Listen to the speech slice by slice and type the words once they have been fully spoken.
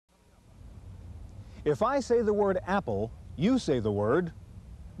If I say the word Apple, you say the word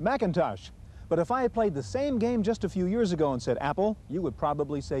Macintosh. But if I had played the same game just a few years ago and said Apple, you would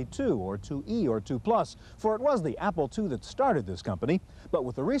probably say 2 or 2E or 2 Plus, for it was the Apple II that started this company. But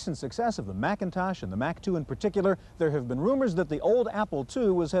with the recent success of the Macintosh and the Mac II in particular, there have been rumors that the old Apple II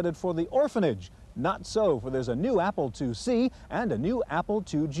was headed for the orphanage. Not so, for there's a new Apple IIc and a new Apple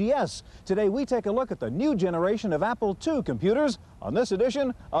II GS. Today we take a look at the new generation of Apple II computers on this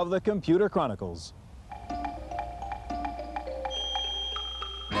edition of the Computer Chronicles.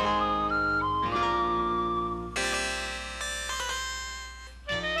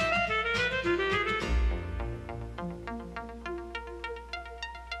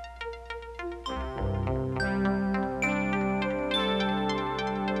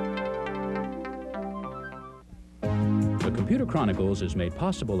 The Computer Chronicles is made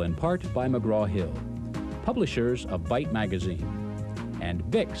possible in part by McGraw-Hill, publishers of Byte magazine, and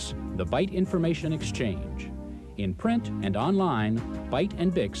BIX, the Byte Information Exchange. In print and online, Byte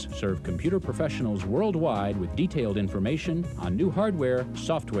and BIX serve computer professionals worldwide with detailed information on new hardware,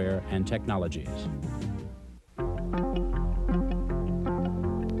 software, and technologies.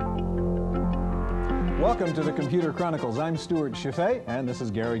 Welcome to the Computer Chronicles. I'm Stewart Cheifet, and this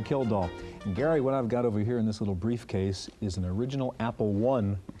is Gary Kildall. And Gary, what I've got over here in this little briefcase is an original Apple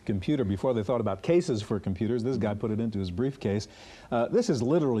I computer. Before they thought about cases for computers, this guy put it into his briefcase. This is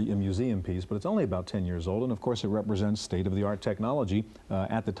literally a museum piece, but it's only about 10 years old, and of course it represents state-of-the-art technology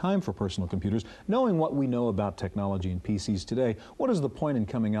at the time for personal computers. Knowing what we know about technology and PCs today, what is the point in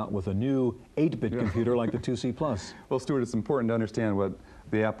coming out with a new 8-bit computer like the IIc Plus? Well, Stuart, it's important to understand what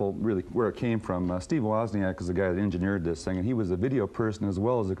the Apple really, where it came from. Steve Wozniak is the guy that engineered this thing, and he was a video person as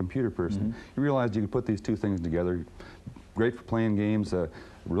well as a computer person. He realized you could put these two things together. Great for playing games,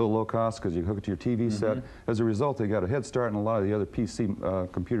 real low cost because you hook it to your TV set. As a result, they got a head start in a lot of the other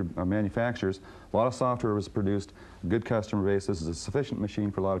PC computer manufacturers. A lot of software was produced, good customer base. This is a sufficient machine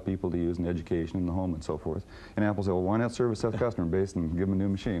for a lot of people to use in education, in the home, and so forth. And Apple said, well, why not service that customer base and give them a new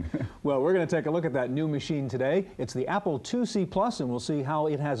machine? Well, we're going to take a look at that new machine today. It's the Apple IIc Plus, and we'll see how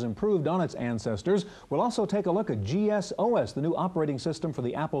it has improved on its ancestors. We'll also take a look at GS-OS, the new operating system for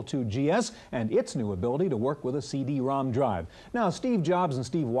the Apple II GS, and its new ability to work with a CD-ROM drive. Now, Steve Jobs and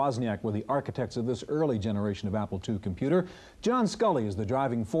Steve Wozniak were the architects of this early generation of Apple II computer. John Sculley is the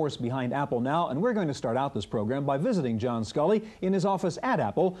driving force behind Apple now, and we're going to start out this program by visiting John Sculley in his office at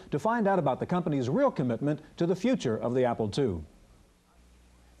Apple to find out about the company's real commitment to the future of the Apple II.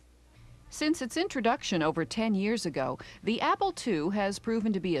 Since its introduction over 10 years ago, the Apple II has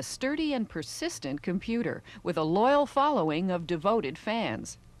proven to be a sturdy and persistent computer with a loyal following of devoted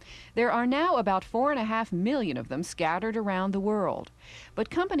fans. There are now about 4.5 million of them scattered around the world. But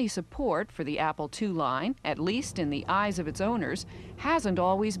company support for the Apple II line, at least in the eyes of its owners, hasn't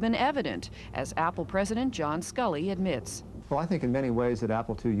always been evident, as Apple President John Sculley admits. Well, I think in many ways that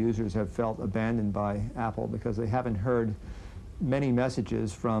Apple II users have felt abandoned by Apple because they haven't heard many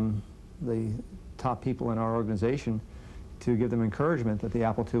messages from the top people in our organization to give them encouragement that the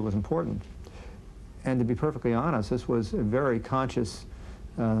Apple II was important. And to be perfectly honest, this was a very conscious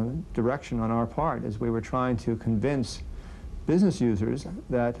direction on our part as we were trying to convince business users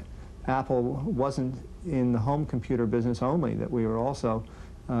that Apple wasn't in the home computer business only, that we were also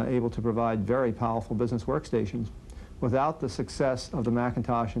able to provide very powerful business workstations. Without the success of the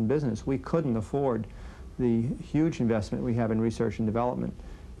Macintosh in business, we couldn't afford the huge investment we have in research and development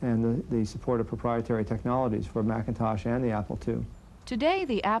and the support of proprietary technologies for Macintosh and the Apple II. Today,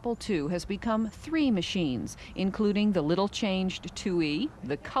 the Apple II has become 3 machines, including the little-changed IIe,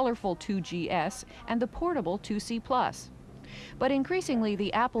 the colorful IIgs, and the portable IIc Plus. But increasingly,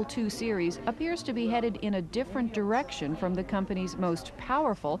 the Apple II series appears to be headed in a different direction from the company's most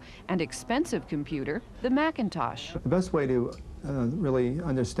powerful and expensive computer, the Macintosh. The best way to really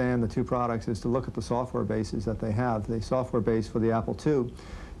understand the two products is to look at the software bases that they have. The software base for the Apple II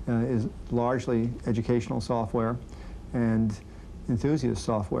is largely educational software and enthusiast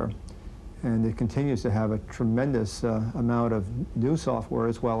software, and it continues to have a tremendous amount of new software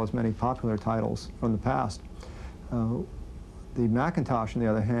as well as many popular titles from the past. The Macintosh, on the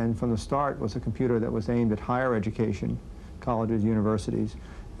other hand, from the start was a computer that was aimed at higher education, colleges, universities,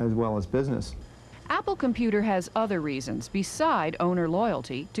 as well as business. Apple Computer has other reasons beside owner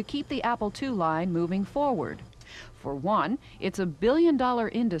loyalty to keep the Apple II line moving forward. For one, it's a billion-dollar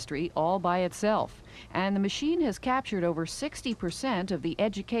industry all by itself, and the machine has captured over 60% of the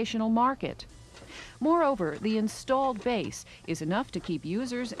educational market. Moreover, the installed base is enough to keep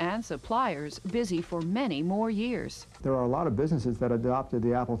users and suppliers busy for many more years. There are a lot of businesses that adopted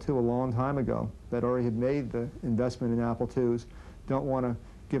the Apple II a long time ago that already had made the investment in Apple IIs, don't want to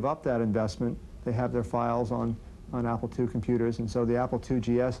give up that investment they have their files on Apple II computers, and so the Apple II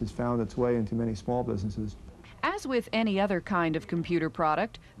GS has found its way into many small businesses. As with any other kind of computer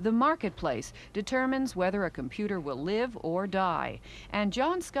product, the marketplace determines whether a computer will live or die. And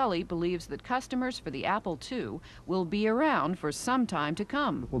John Scully believes that customers for the Apple II will be around for some time to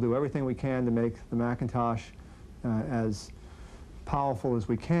come. We'll do everything we can to make the Macintosh as powerful as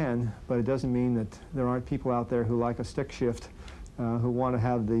we can, but it doesn't mean that there aren't people out there who like a stick shift, who want to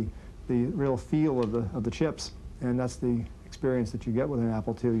have the real feel of the chips. And that's the experience that you get with an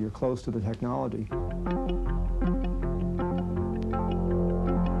Apple II. You're close to the technology.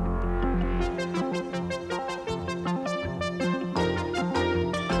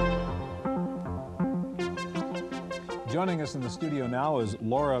 Joining us in the studio now is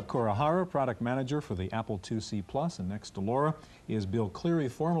Laura Kurihara, Product Manager for the Apple IIc Plus. And next to Laura is Bill Cleary,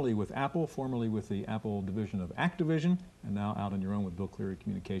 formerly with Apple, formerly with the Apple division of Activision, and now out on your own with Bill Cleary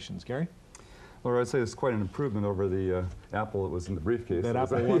Communications. Gary? Laura, I'd say it's quite an improvement over the Apple that was in the briefcase. That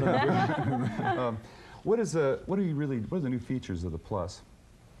Apple one. What are the new features of the Plus?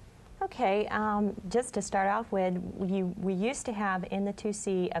 Okay, just to start off with, we used to have in the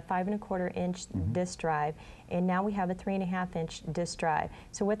 2C a 5¼ inch disk drive, and now we have a 3½ inch disk drive.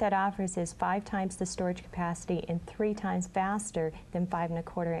 So what that offers is 5 times the storage capacity and 3 times faster than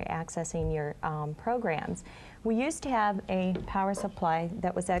 5¼ accessing your programs. We used to have a power supply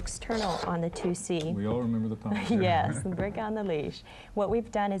that was external on the 2C. We all remember the power supply. Yes, the brick on the leash. What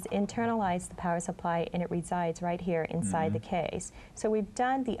we've done is internalize the power supply, and it resides right here inside the case. So we've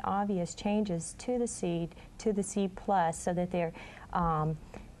done the obvious changes to the C Plus so that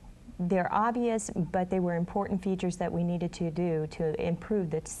they're obvious, but they were important features that we needed to do to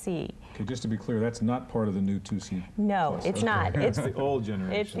improve the C. Okay, just to be clear, that's not part of the new 2C. No, Plus. it's not. It's the old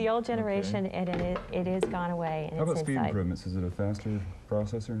generation. It's the old generation, and it is gone away. And How about it's speed inside. improvements? Is it a faster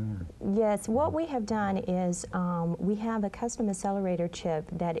processor? Or? Yes, what we have done is we have a custom accelerator chip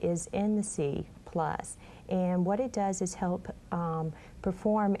that is in the C Plus, and what it does is help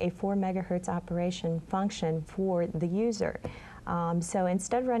perform a 4 megahertz operation function for the user. So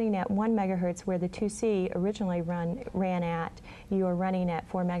instead of running at 1 megahertz where the 2C originally ran at, you are running at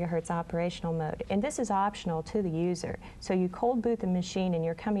 4 megahertz operational mode. And this is optional to the user. So you cold boot the machine and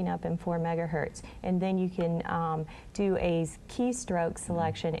you're coming up in 4 megahertz. And then you can do a keystroke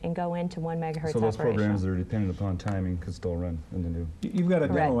selection and go into 1 megahertz So those operational. programs that are dependent upon timing could still run in the new. You've got a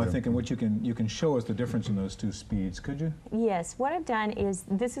demo, Correct. I think, in which you can show us the difference in those two speeds, could you? Yes, what I've done is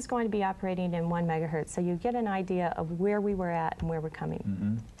this is going to be operating in 1 megahertz, so you get an idea of where we were at and where we're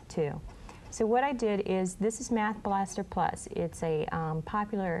coming to. So what I did is, this is Math Blaster Plus. It's a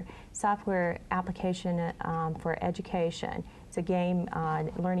popular software application for education. It's a game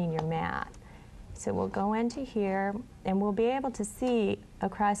learning your math. So we'll go into here, and we'll be able to see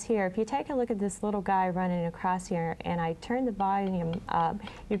across here. If you take a look at this little guy running across here, and I turn the volume up,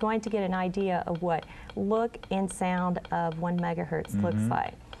 you're going to get an idea of what look and sound of 1 megahertz looks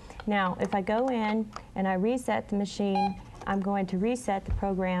like. Now, if I go in and I reset the machine, I'm going to reset the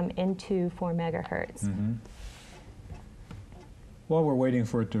program into 4 megahertz. While we're waiting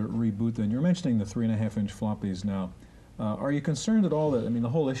for it to reboot, then, you're mentioning the 3½ inch floppies now. Are you concerned at all that, I mean, the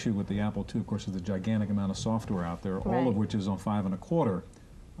whole issue with the Apple II, of course, is the gigantic amount of software out there, all of which is on 5¼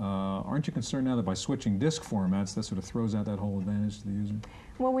 Aren't you concerned now that by switching disk formats, that sort of throws out that whole advantage to the user?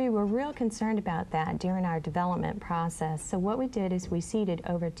 Well, we were real concerned about that during our development process. So what we did is we seeded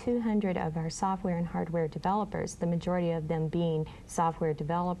over 200 of our software and hardware developers, the majority of them being software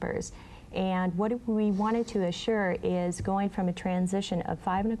developers. And what we wanted to assure is going from a transition of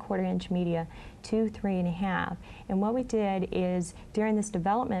 5¼ inch media to 3½. And what we did is, during this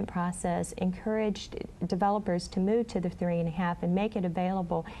development process, encouraged developers to move to the 3½ and make it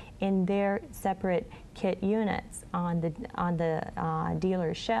available in their separate kit units on the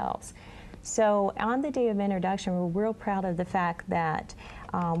dealer shelves. So on the day of introduction, we're real proud of the fact that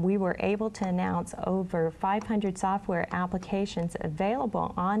we were able to announce over 500 software applications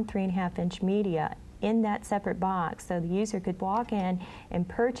available on 3½ inch media in that separate box, so the user could walk in and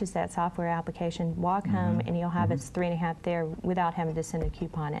purchase that software application, walk home, and he'll have its 3½ there without having to send a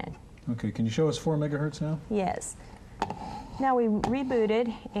coupon in. Okay, can you show us 4 megahertz now? Yes. Now we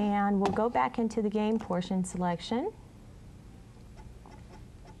rebooted, and we'll go back into the game portion selection.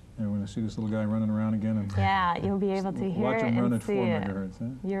 Yeah, we're going to see this little guy running around again. And Yeah, you'll be able to hear watch it him run and at 4 see it. megahertz. Huh?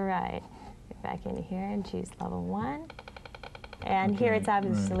 You're right. Get back in here and choose level 1. And here Okay, it's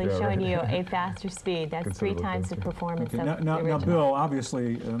obviously right. showing you a faster speed. That's Considerably 3 times the faster. performance Okay, of now the original. Bill,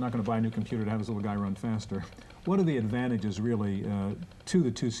 obviously, I'm not going to buy a new computer to have this little guy run faster. What are the advantages really to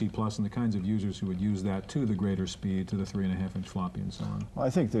the 2C Plus and the kinds of users who would use that to the greater speed, to the 3.5-inch floppy and so on? Well, I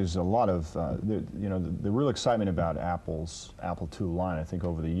think there's a lot of, the real excitement about Apple's Apple II line, I think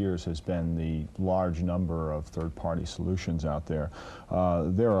over the years, has been the large number of third-party solutions out there.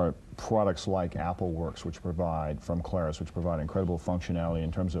 There are products like AppleWorks, which provide, from Claris, which provide incredible functionality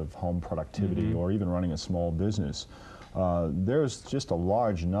in terms of home productivity or even running a small business. There's just a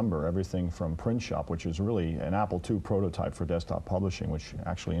large number, everything from Print Shop, which is really an Apple II prototype for desktop publishing, which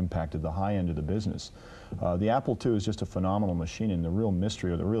actually impacted the high end of the business. The Apple II is just a phenomenal machine, and the real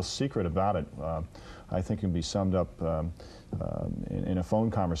mystery or the real secret about it, I think, can be summed up in a phone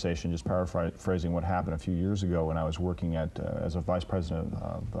conversation, just paraphrasing what happened a few years ago when I was working as a vice president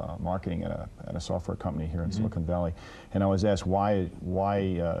of marketing at a software company here in Silicon Valley, and I was asked why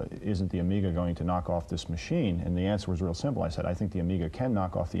isn't the Amiga going to knock off this machine, and the answer was real simple. I said, I think the Amiga can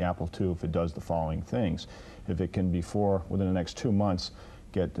knock off the Apple II if it does the following things. If it can, within the next 2 months,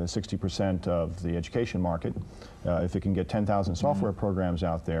 get 60% of the education market, if it can get 10,000 software programs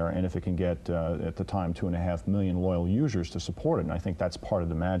out there, and if it can get, at the time, 2.5 million loyal users to support it. And I think that's part of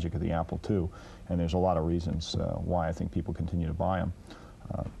the magic of the Apple II, and there's a lot of reasons why I think people continue to buy them.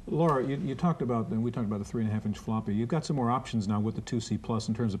 Laura, you talked about, and we talked about the 3.5-inch floppy. You've got some more options now with the 2C Plus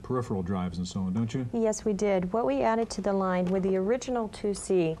in terms of peripheral drives and so on, don't you? Yes, we did. What we added to the line with the original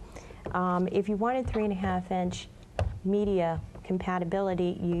 2C, if you wanted 3.5-inch media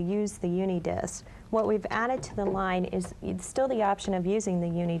compatibility, you use the UniDisc. What we've added to the line is still the option of using the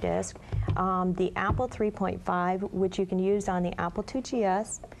UniDisc, the Apple 3.5, which you can use on the Apple II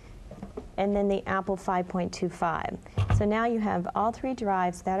GS, and then the Apple 5.25. So now you have all 3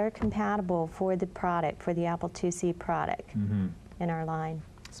 drives that are compatible for the product, for the Apple IIc product in our line.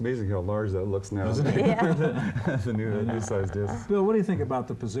 It's amazing how large that looks now. Yeah. The new size disc. Bill, what do you think about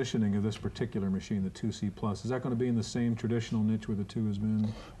the positioning of this particular machine, the 2C Plus? Is that going to be in the same traditional niche where the 2 has been?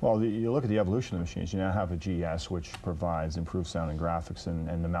 Well, you look at the evolution of the machines. You now have a GS, which provides improved sound and graphics,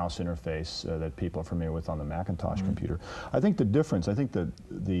 and the mouse interface that people are familiar with on the Macintosh computer. I think the difference, the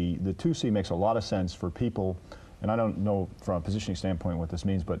 2C makes a lot of sense for people, and I don't know from a positioning standpoint what this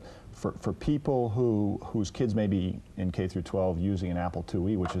means, but for people whose kids may be in K through 12 using an Apple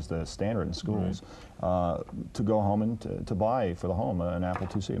IIe, which is the standard in schools, to go home and to buy for the home an Apple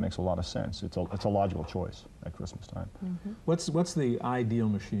IIc, it makes a lot of sense. It's a logical choice at Christmas time. What's the ideal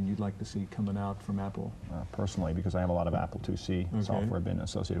machine you'd like to see coming out from Apple? Personally, because I have a lot of Apple IIc software, been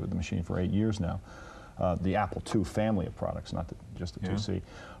associated with the machine for 8 years now. The Apple II family of products, not just the 2C.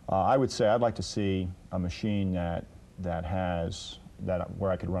 I would say I'd like to see a machine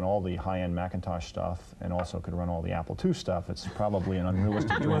where I could run all the high-end Macintosh stuff and also could run all the Apple II stuff. It's probably an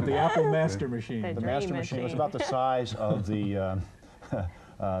unrealistic dream. You want the Apple Master Machine. The Master Machine was about the size of the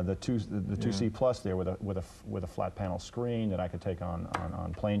 2C Plus there, with a flat panel screen that I could take on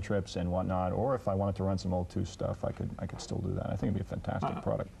plane trips and whatnot. Or if I wanted to run some old II stuff, I could still do that. I think it'd be a fantastic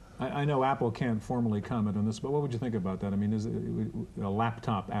product. I know Apple can't formally comment on this, but what would you think about that? I mean, is it a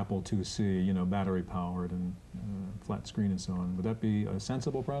laptop Apple IIc, you know, battery powered and flat screen and so on? Would that be a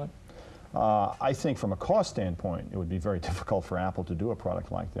sensible product? I think from a cost standpoint, it would be very difficult for Apple to do a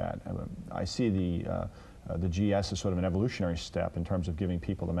product like that. I see the GS as sort of an evolutionary step in terms of giving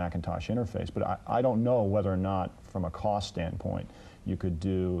people the Macintosh interface, but I don't know whether or not, from a cost standpoint, you could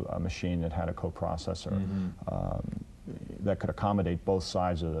do a machine that had a coprocessor that could accommodate both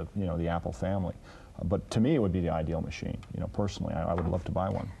sides of the Apple family. But to me, it would be the ideal machine. Personally, I would love to buy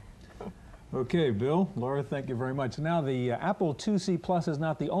one. Okay, Bill, Laura, thank you very much. Now, the Apple IIc Plus is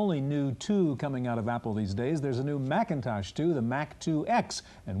not the only new 2 coming out of Apple these days. There's a new Macintosh 2, the Mac 2X,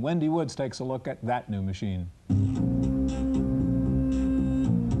 and Wendy Woods takes a look at that new machine.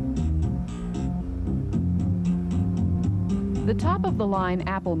 The top-of-the-line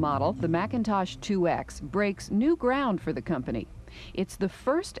Apple model, the Macintosh 2X, breaks new ground for the company. It's the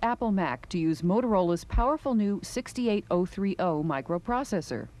first Apple Mac to use Motorola's powerful new 68030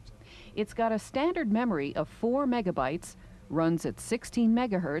 microprocessor. It's got a standard memory of 4 megabytes, runs at 16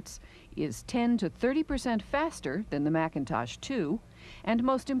 megahertz, is 10 to 30% faster than the Macintosh 2, and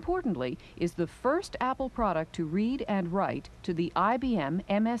most importantly, is the first Apple product to read and write to the IBM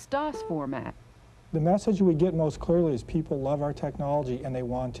MS-DOS format. The message we get most clearly is people love our technology and they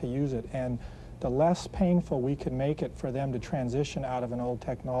want to use it, and the less painful we can make it for them to transition out of an old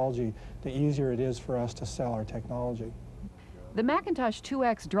technology, the easier it is for us to sell our technology. The Macintosh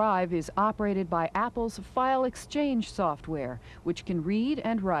 2X drive is operated by Apple's File Exchange software, which can read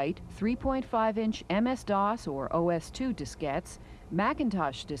and write 3.5-inch MS-DOS or OS2 diskettes,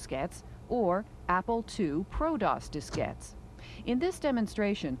 Macintosh diskettes, or Apple II Pro-DOS diskettes. In this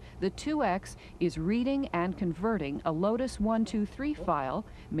demonstration, the 2X is reading and converting a Lotus 123 file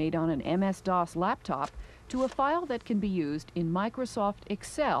made on an MS-DOS laptop to a file that can be used in Microsoft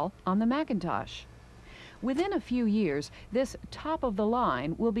Excel on the Macintosh. Within a few years, this top of the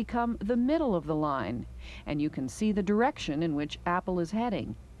line will become the middle of the line, and you can see the direction in which Apple is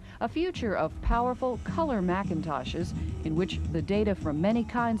heading. A future of powerful color Macintoshes in which the data from many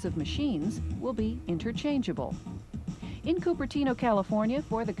kinds of machines will be interchangeable. In Cupertino, California,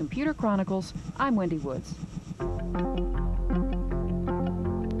 for the Computer Chronicles, I'm Wendy Woods.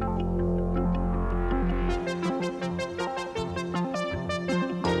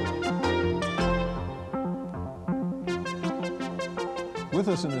 With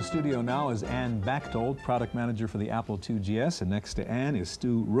us in the studio now is Ann Bachtold, Product Manager for the Apple II GS, and next to Ann is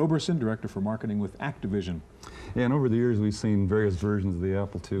Stu Roberson, Director for Marketing with Activision. Yeah, and over the years we've seen various versions of the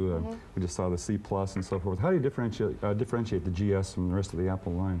Apple II. We just saw the C Plus and so forth. How do you differentiate the GS from the rest of the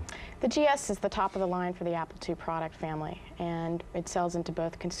Apple line? The GS is the top of the line for the Apple II product family, and it sells into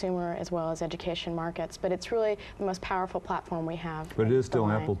both consumer as well as education markets, but it's really the most powerful platform we have. But it is still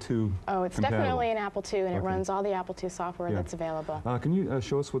an Apple II Oh, it's compatible. Definitely an Apple II, and it runs all the Apple II software that's available. Can you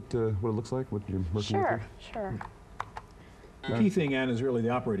show us what it looks like, what you're working with here? Sure. The key thing, Ann, is really the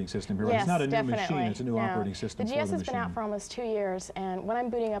operating system here. Yes, It's not a definitely. new machine, it's a new operating system The for GS the has been out for almost 2 years, and what I'm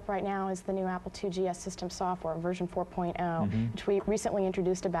booting up right now is the new Apple II GS system software, version 4.0, which we recently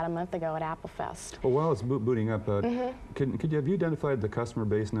introduced about a month ago at Apple Fest. Well, while it's booting up, have you identified the customer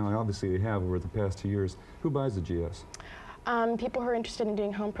base now? Obviously you have over the past 2 years. Who buys the GS? People who are interested in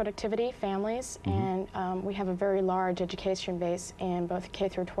doing home productivity, families, and we have a very large education base in both K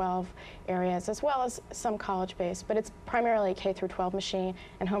through 12 areas as well as some college base, but it's primarily a K through 12 machine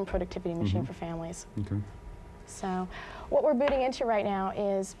and home productivity machine for families. Okay. So what we're booting into right now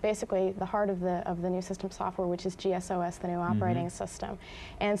is basically the heart of the new system software, which is GSOS, the new operating system.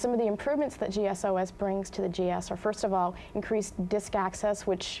 And some of the improvements that GSOS brings to the GS are, first of all, increased disk access,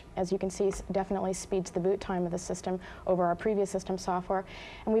 which, as you can see, definitely speeds the boot time of the system over our previous system software.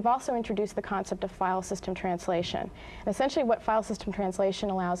 And we've also introduced the concept of file system translation. And essentially what file system translation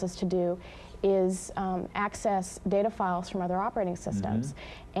allows us to do is access data files from other operating systems.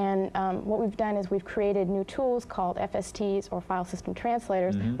 And what we've done is we've created new tools called FSTs, or file system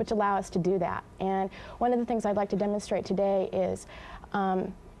translators, which allow us to do that. And one of the things I'd like to demonstrate today is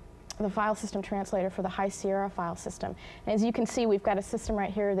the file system translator for the High Sierra file system. And as you can see, we've got a system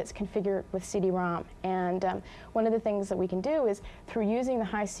right here that's configured with CD-ROM. And one of the things that we can do is, through using the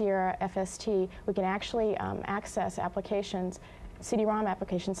High Sierra FST, we can actually access applications, CD-ROM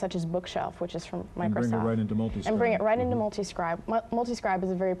applications such as Bookshelf, which is from Microsoft. And bring it right into Multiscribe. And bring it right into Multiscribe. Multiscribe is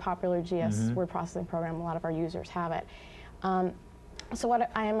a very popular GS word processing program. A lot of our users have it. So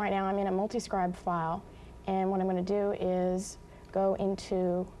what I am right now, I'm in a Multiscribe file, and what I'm going to do is go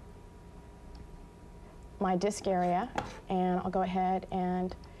into my disk area, and I'll go ahead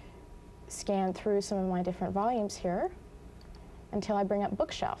and scan through some of my different volumes here until I bring up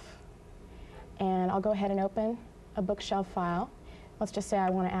Bookshelf. And I'll go ahead and open a Bookshelf file. Let's just say I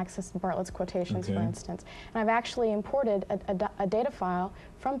want to access Bartlett's quotations, for instance. And I've actually imported a data file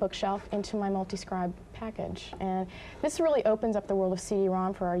from Bookshelf into my Multiscribe package. And this really opens up the world of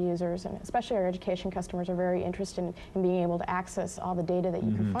CD-ROM for our users, and especially our education customers are very interested in being able to access all the data that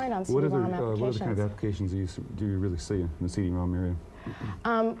you can find on CD-ROM applications. What other kind of applications do you really see in the CD-ROM area?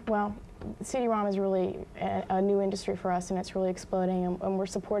 Well, CD-ROM is really a new industry for us, and it's really exploding, and we're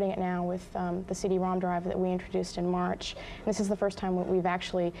supporting it now with the CD-ROM drive that we introduced in March. And this is the first time we've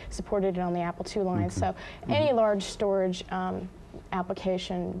actually supported it on the Apple II line. So any large storage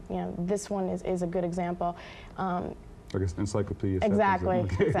application, this one is a good example. I guess encyclopedia. Exactly.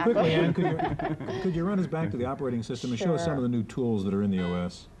 Exactly. Quickly, Ann, could you run us back to the operating system and show us some of the new tools that are in the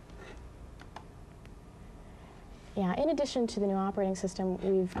OS? Yeah, in addition to the new operating system,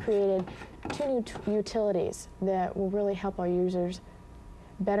 we've created 2 new utilities that will really help our users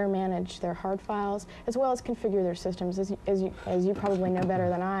better manage their hard files, as well as configure their systems. As you probably know better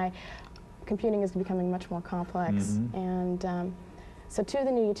than I, computing is becoming much more complex. And so 2 of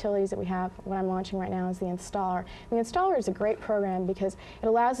the new utilities that we have, what I'm launching right now, is the installer. And the installer is a great program because it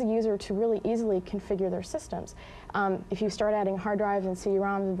allows the user to really easily configure their systems. If you start adding hard drives and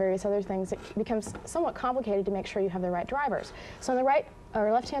CD-ROMs and various other things, it becomes somewhat complicated to make sure you have the right drivers. So on the right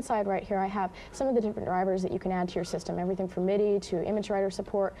our left-hand side right here, I have some of the different drivers that you can add to your system, everything from MIDI to image writer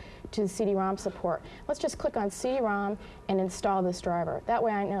support to CD-ROM support. Let's just click on CD-ROM and install this driver. That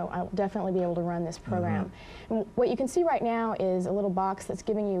way I know I'll definitely be able to run this program. And what you can see right now is a little box that's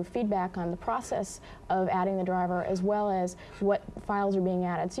giving you feedback on the process of adding the driver as well as what files are being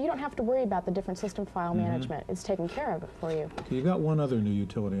added. So you don't have to worry about the different system file management. It's taken care of it for you. You've got one other new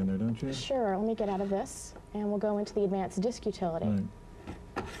utility in there, don't you? Sure. Let me get out of this and we'll go into the advanced disk utility.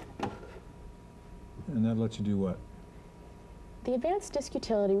 Right. And that lets you do what? The advanced disk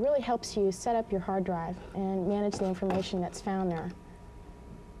utility really helps you set up your hard drive and manage the information that's found there.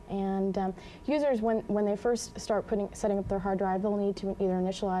 And users, when they first start setting up their hard drive, they'll need to either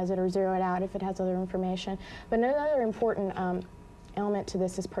initialize it or zero it out if it has other information. But another important element to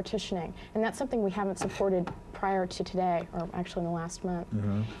this is partitioning, and that's something we haven't supported prior to today, or actually in the last month.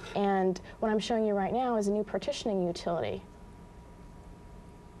 And what I'm showing you right now is a new partitioning utility.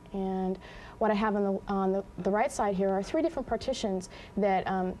 And what I have on the right side here are 3 different partitions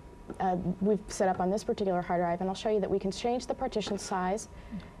that we've set up on this particular hard drive, and I'll show you that we can change the partition size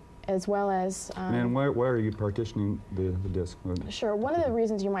as well as... and why are you partitioning the disk? Sure. One of the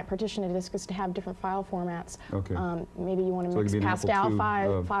reasons you might partition a disk is to have different file formats. Okay. Maybe you want to mix Pascal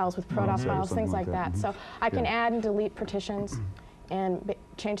files with Protoss files, things like that. So I can add and delete partitions and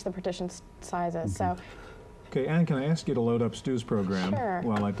change the partition sizes. So. Okay, Ann, can I ask you to load up Stu's program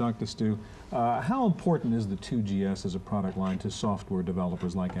while I talk to Stu? How important is the 2GS as a product line to software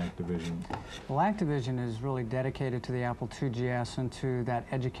developers like Activision? Well, Activision is really dedicated to the Apple 2GS and to that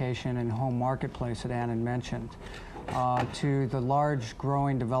education and home marketplace that Ann had mentioned. To the large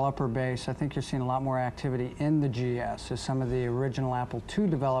growing developer base, I think you're seeing a lot more activity in the GS as some of the original Apple II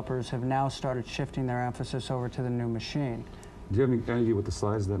developers have now started shifting their emphasis over to the new machine. Do you have any idea what the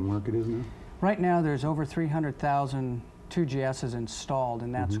size of that market is now? Right now, there's over 300,000 2GSs installed,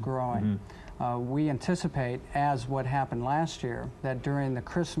 and that's growing. We anticipate, as what happened last year, that during the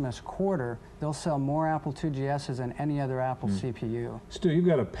Christmas quarter, they'll sell more Apple 2GSs than any other Apple CPU. Stu, you've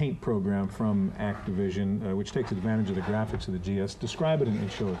got a paint program from Activision, which takes advantage of the graphics of the GS. Describe it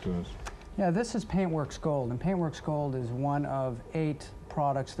and show it to us. Yeah, this is PaintWorks Gold, and PaintWorks Gold is one of 8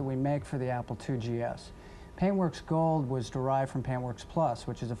 products that we make for the Apple 2GS. PaintWorks Gold was derived from PaintWorks Plus,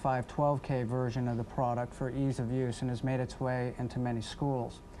 which is a 512K version of the product for ease of use and has made its way into many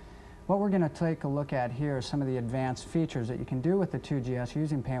schools. What we're going to take a look at here is some of the advanced features that you can do with the 2GS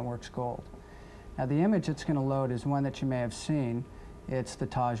using PaintWorks Gold. Now, the image it's going to load is one that you may have seen. It's the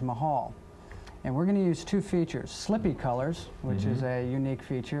Taj Mahal. And we're going to use 2 features, slippy colors, which is a unique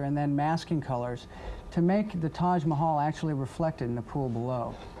feature, and then masking colors to make the Taj Mahal actually reflected in the pool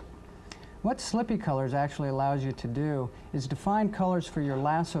below. What Slippy Colors actually allows you to do is define colors for your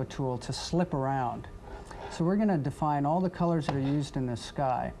lasso tool to slip around. So we're going to define all the colors that are used in the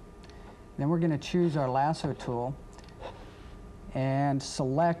sky. Then we're going to choose our lasso tool and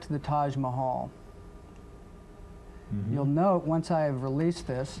select the Taj Mahal. You'll note once I have released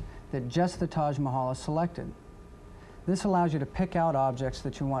this that just the Taj Mahal is selected. This allows you to pick out objects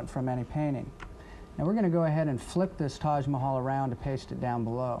that you want from any painting. Now we're going to go ahead and flip this Taj Mahal around to paste it down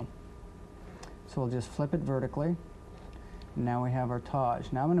below. So we'll just flip it vertically. And now we have our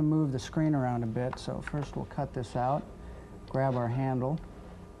Taj. Now I'm going to move the screen around a bit. So first we'll cut this out, grab our handle.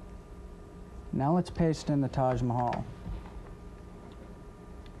 Now let's paste in the Taj Mahal.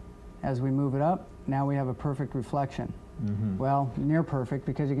 As we move it up, now we have a perfect reflection. Well, near perfect,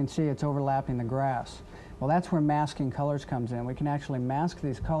 because you can see it's overlapping the grass. Well, that's where masking colors comes in. We can actually mask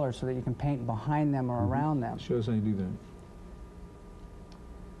these colors so that you can paint behind them or around them. Show us how you do that.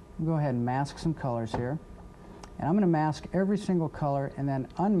 Go ahead and mask some colors here. And I'm going to mask every single color and then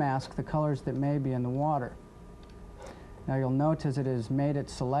unmask the colors that may be in the water. Now you'll note as it has made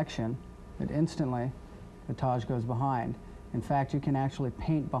its selection that instantly the Taj goes behind. In fact, you can actually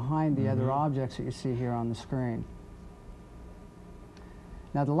paint behind the other objects that you see here on the screen.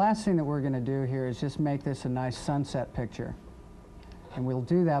 Now the last thing that we're going to do here is just make this a nice sunset picture. And we'll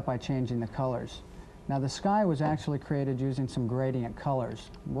do that by changing the colors. Now the sky was actually created using some gradient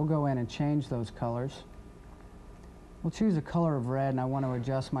colors. We'll go in and change those colors. We'll choose a color of red, and I want to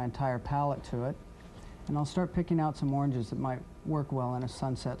adjust my entire palette to it. And I'll start picking out some oranges that might work well in a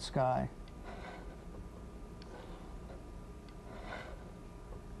sunset sky.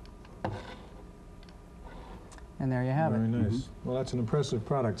 And there you have it. Very nice. Well, that's an impressive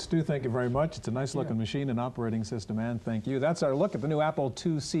product. Stu, thank you very much. It's a nice looking machine and operating system, and thank you. That's our look at the new Apple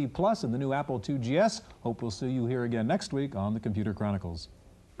IIc Plus and the new Apple II GS. Hope we'll see you here again next week on the Computer Chronicles.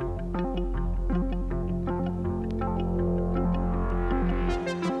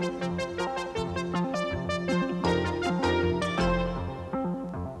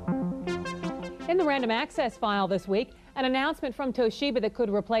 Random Access File this week, an announcement from Toshiba that could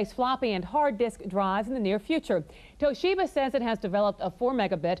replace floppy and hard disk drives in the near future. Toshiba says it has developed a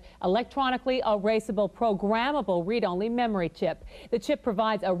 4-megabit, electronically erasable, programmable read-only memory chip. The chip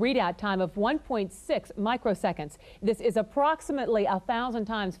provides a readout time of 1.6 microseconds. This is approximately 1,000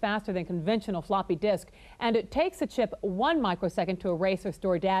 times faster than conventional floppy disk, and it takes the chip 1 microsecond to erase or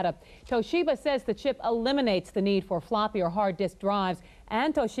store data. Toshiba says the chip eliminates the need for floppy or hard disk drives,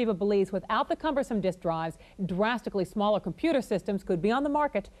 and Toshiba believes without the cumbersome disk drives, drastically smaller computer systems could be on the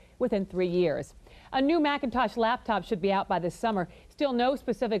market within 3 years. A new Macintosh laptop should be out by this summer. Still, no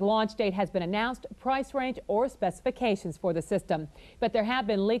specific launch date has been announced, price range, or specifications for the system. But there have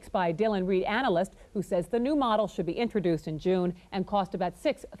been leaks by a Dylan Reed analyst who says the new model should be introduced in June and cost about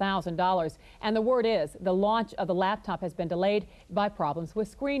 $6,000. And the word is the launch of the laptop has been delayed by problems with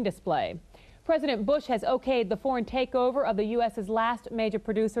screen display. President Bush has okayed the foreign takeover of the U.S.'s last major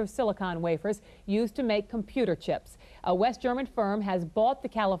producer of silicon wafers used to make computer chips. A West German firm has bought the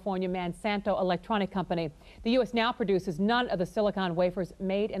California Monsanto Electronic Company. The U.S. now produces none of the silicon wafers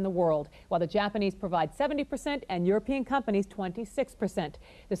made in the world, while the Japanese provide 70% and European companies 26%.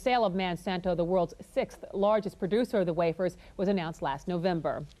 The sale of Monsanto, the world's 6th largest producer of the wafers, was announced last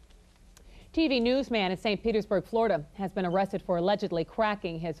November. TV newsman in St. Petersburg, Florida, has been arrested for allegedly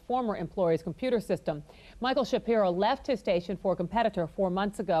cracking his former employer's computer system. Michael Shapiro left his station for a competitor 4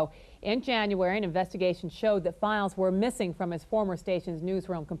 months ago. In January, an investigation showed that files were missing from his former station's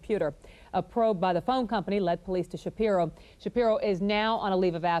newsroom computer. A probe by the phone company led police to Shapiro. Shapiro is now on a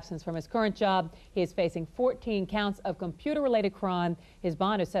leave of absence from his current job. He is facing 14 counts of computer-related crime. His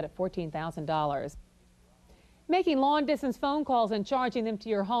bond is set at $14,000. Making long-distance phone calls and charging them to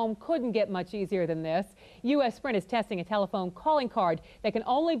your home couldn't get much easier than this. U.S. Sprint is testing a telephone calling card that can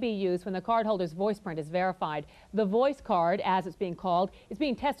only be used when the cardholder's voice print is verified. The voice card, as it's being called, is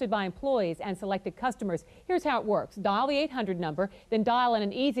being tested by employees and selected customers. Here's how it works. Dial the 800 number, then dial in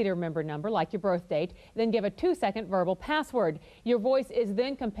an easy-to-remember number like your birth date, then give a 2-second verbal password. Your voice is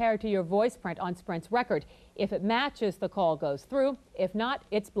then compared to your voice print on Sprint's record. If it matches, the call goes through. If not,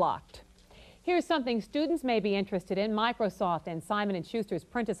 it's blocked. Here's something students may be interested in. Microsoft and Simon & Schuster's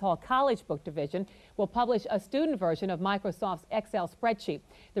Prentice Hall College Book Division will publish a student version of Microsoft's Excel spreadsheet.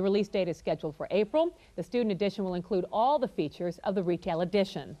 The release date is scheduled for April. The student edition will include all the features of the retail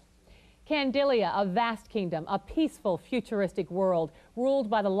edition. Candilia, a vast kingdom, a peaceful, futuristic world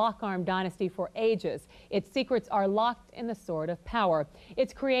ruled by the Lockarm dynasty for ages. Its secrets are locked in the sword of power.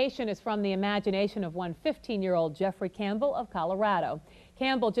 Its creation is from the imagination of one 15-year-old Jeffrey Campbell of Colorado.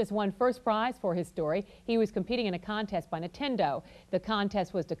 Campbell just won first prize for his story. He was competing in a contest by Nintendo. The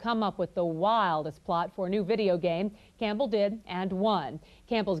contest was to come up with the wildest plot for a new video game. Campbell did and won.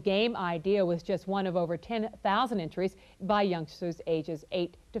 Campbell's game idea was just one of over 10,000 entries by youngsters ages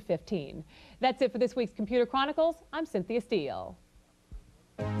 8 to 15. That's it for this week's Computer Chronicles. I'm Cynthia Steele.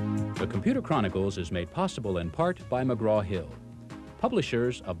 The Computer Chronicles is made possible in part by McGraw-Hill,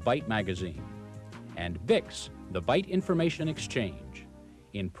 publishers of Byte magazine, and BIX, the Byte Information Exchange.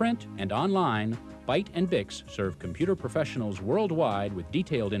 In print and online, Byte and BIX serve computer professionals worldwide with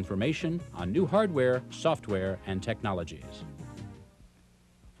detailed information on new hardware, software, and technologies.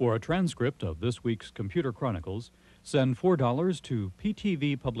 For a transcript of this week's Computer Chronicles, send $4 to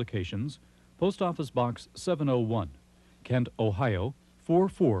PTV Publications, Post Office Box 701, Kent, Ohio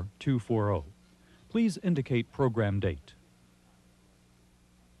 44240. Please indicate program date.